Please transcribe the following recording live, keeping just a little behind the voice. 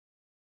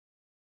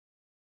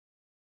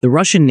The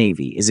Russian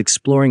Navy is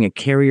exploring a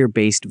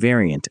carrier-based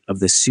variant of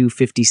the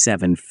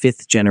Su-57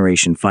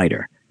 fifth-generation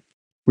fighter.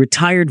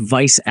 Retired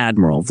Vice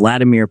Admiral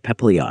Vladimir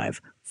Pepelyev,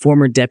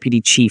 former deputy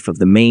chief of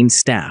the main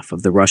staff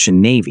of the Russian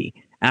Navy,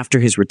 after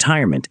his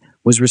retirement,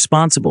 was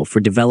responsible for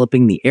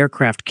developing the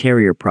aircraft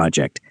carrier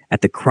project at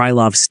the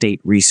Krylov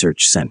State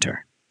Research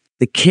Center.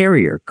 The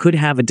carrier could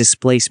have a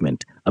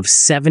displacement of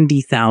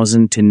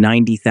 70,000 to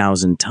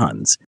 90,000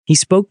 tons. He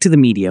spoke to the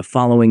media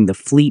following the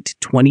Fleet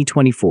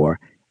 2024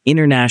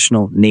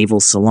 International Naval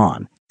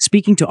Salon.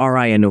 Speaking to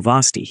RIA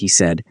Novosti, he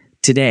said,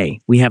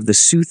 "Today, we have the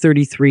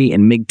Su-33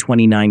 and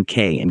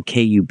MiG-29K and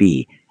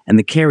KUB, and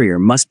the carrier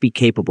must be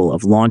capable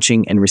of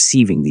launching and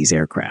receiving these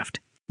aircraft.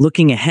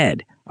 Looking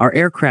ahead, our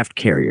aircraft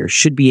carrier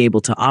should be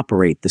able to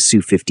operate the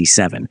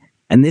Su-57,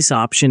 and this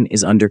option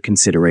is under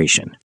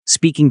consideration."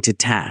 Speaking to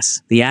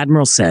TASS, the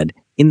admiral said,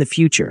 "In the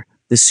future,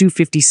 the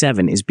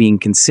Su-57 is being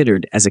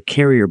considered as a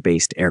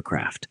carrier-based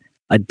aircraft.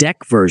 A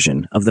deck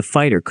version of the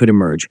fighter could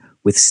emerge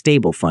with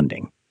stable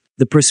funding.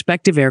 The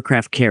prospective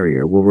aircraft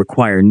carrier will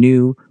require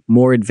new,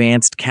 more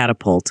advanced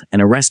catapult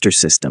and arrestor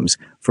systems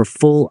for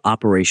full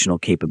operational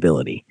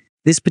capability.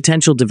 This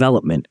potential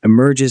development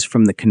emerges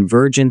from the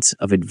convergence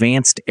of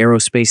advanced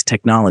aerospace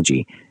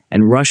technology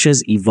and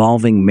Russia's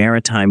evolving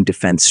maritime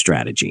defense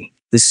strategy.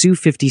 The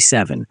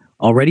Su-57,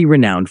 already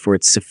renowned for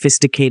its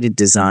sophisticated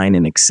design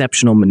and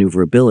exceptional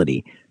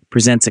maneuverability,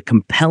 presents a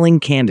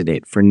compelling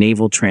candidate for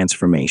naval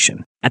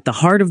transformation. At the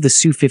heart of the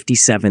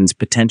Su-57's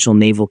potential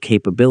naval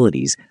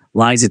capabilities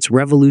lies its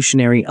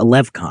revolutionary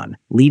LEVCON,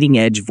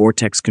 leading-edge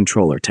vortex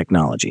controller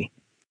technology.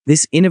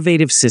 This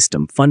innovative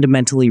system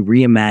fundamentally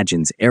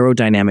reimagines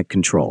aerodynamic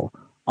control,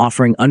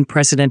 offering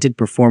unprecedented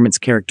performance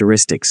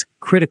characteristics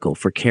critical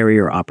for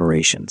carrier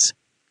operations.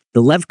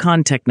 The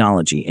LEVCON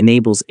technology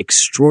enables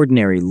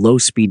extraordinary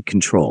low-speed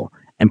control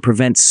and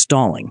prevents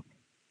stalling,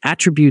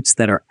 attributes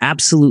that are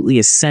absolutely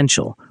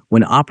essential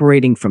when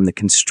operating from the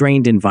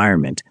constrained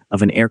environment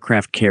of an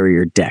aircraft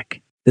carrier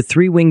deck. The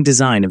three-wing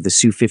design of the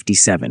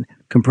Su-57,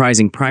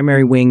 comprising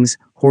primary wings,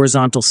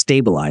 horizontal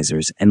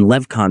stabilizers, and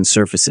LEVCON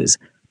surfaces,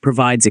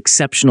 provides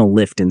exceptional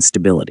lift and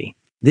stability.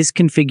 This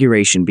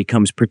configuration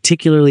becomes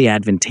particularly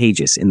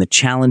advantageous in the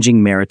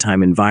challenging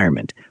maritime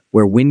environment,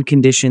 where wind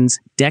conditions,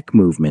 deck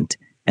movement,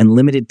 and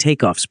limited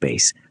takeoff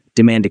space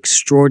demand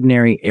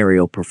extraordinary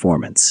aerial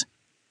performance.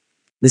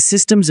 The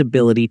system's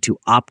ability to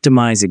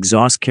optimize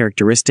exhaust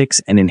characteristics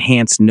and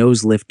enhance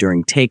nose lift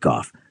during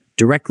takeoff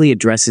directly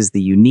addresses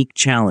the unique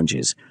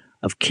challenges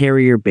of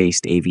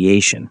carrier-based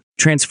aviation.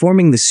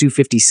 Transforming the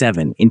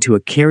Su-57 into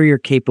a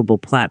carrier-capable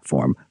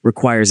platform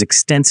requires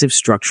extensive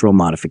structural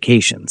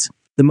modifications.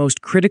 The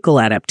most critical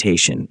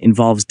adaptation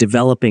involves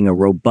developing a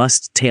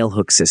robust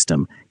tailhook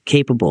system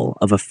capable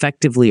of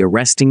effectively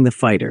arresting the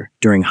fighter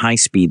during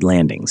high-speed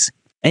landings.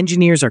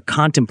 Engineers are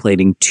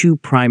contemplating two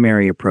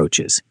primary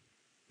approaches: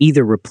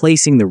 either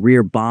replacing the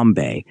rear bomb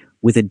bay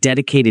with a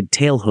dedicated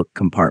tailhook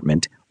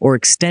compartment or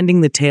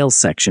extending the tail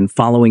section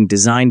following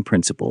design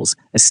principles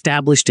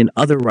established in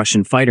other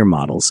Russian fighter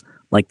models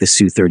like the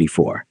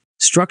Su-34.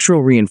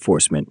 Structural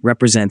reinforcement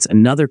represents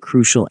another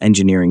crucial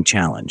engineering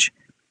challenge.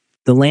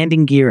 The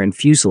landing gear and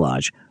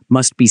fuselage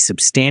must be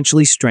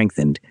substantially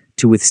strengthened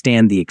to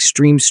withstand the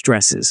extreme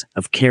stresses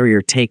of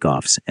carrier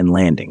takeoffs and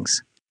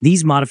landings.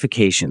 These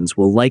modifications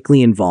will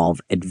likely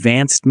involve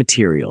advanced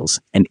materials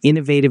and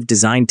innovative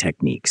design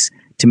techniques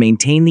to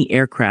maintain the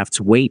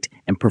aircraft's weight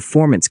and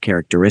performance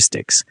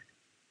characteristics,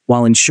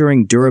 while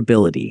ensuring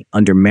durability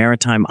under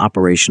maritime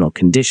operational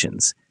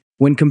conditions.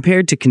 When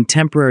compared to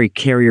contemporary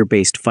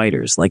carrier-based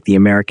fighters like the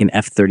American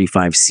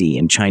F-35C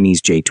and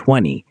Chinese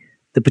J-20,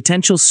 the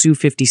potential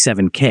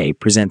Su-57K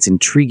presents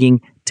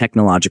intriguing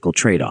technological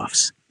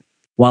trade-offs.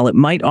 While it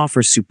might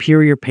offer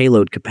superior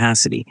payload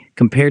capacity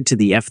compared to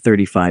the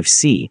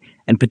F-35C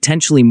and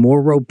potentially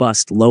more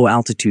robust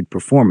low-altitude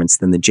performance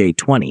than the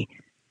J-20,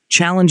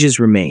 challenges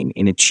remain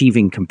in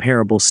achieving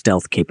comparable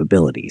stealth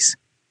capabilities.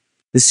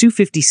 The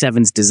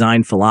Su-57's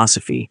design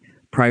philosophy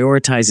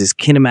prioritizes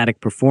kinematic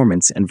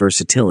performance and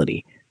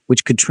versatility,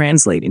 which could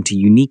translate into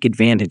unique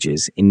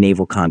advantages in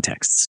naval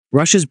contexts.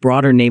 Russia's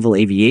broader naval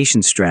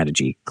aviation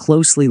strategy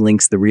closely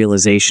links the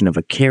realization of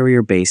a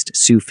carrier-based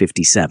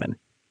Su-57.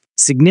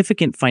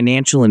 Significant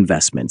financial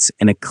investments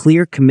and a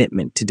clear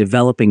commitment to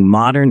developing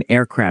modern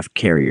aircraft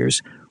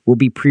carriers will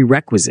be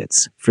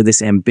prerequisites for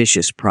this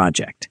ambitious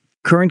project.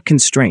 Current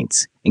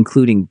constraints,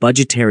 including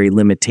budgetary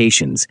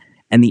limitations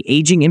and the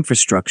aging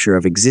infrastructure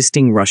of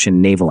existing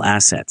Russian naval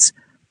assets,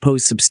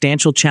 pose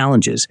substantial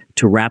challenges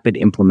to rapid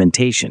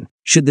implementation.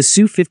 Should the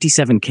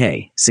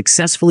Su-57K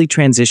successfully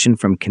transition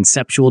from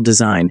conceptual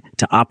design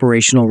to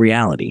operational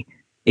reality,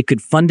 it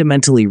could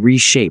fundamentally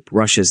reshape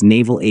Russia's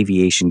naval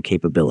aviation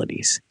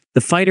capabilities. The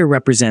fighter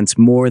represents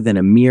more than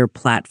a mere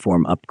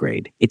platform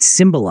upgrade. It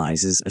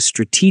symbolizes a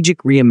strategic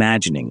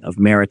reimagining of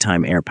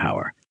maritime air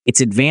power.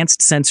 Its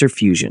advanced sensor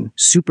fusion,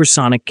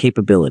 supersonic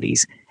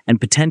capabilities,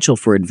 and potential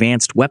for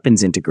advanced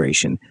weapons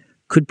integration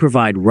could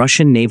provide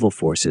Russian naval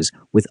forces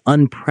with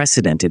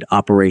unprecedented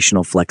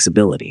operational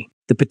flexibility.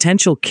 The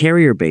potential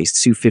carrier-based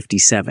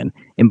Su-57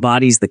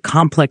 embodies the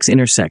complex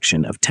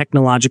intersection of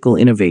technological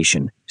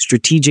innovation,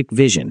 strategic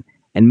vision,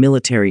 and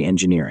military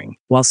engineering.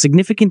 While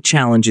significant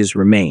challenges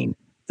remain,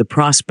 the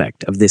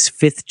prospect of this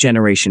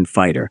fifth-generation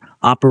fighter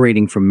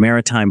operating from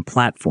maritime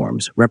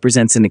platforms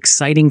represents an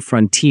exciting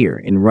frontier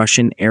in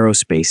Russian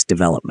aerospace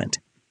development.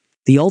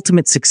 The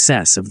ultimate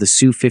success of the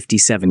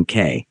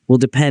Su-57K will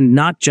depend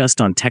not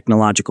just on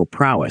technological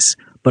prowess,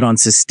 but on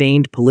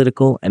sustained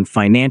political and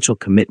financial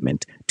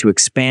commitment to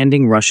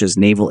expanding Russia's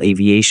naval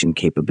aviation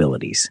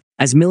capabilities.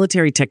 As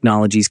military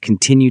technologies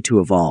continue to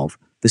evolve,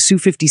 the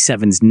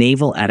Su-57's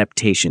naval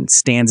adaptation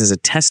stands as a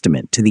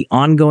testament to the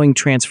ongoing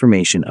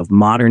transformation of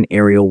modern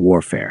aerial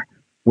warfare,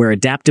 where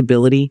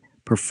adaptability,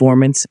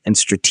 performance, and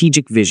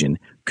strategic vision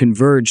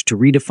converge to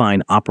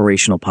redefine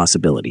operational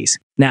possibilities.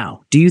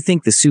 Now, do you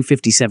think the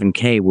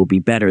Su-57K will be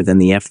better than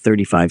the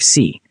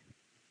F-35C?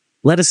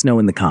 Let us know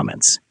in the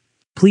comments.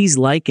 Please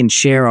like and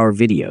share our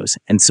videos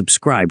and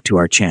subscribe to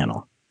our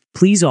channel.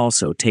 Please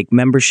also take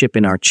membership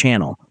in our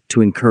channel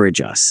to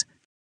encourage us.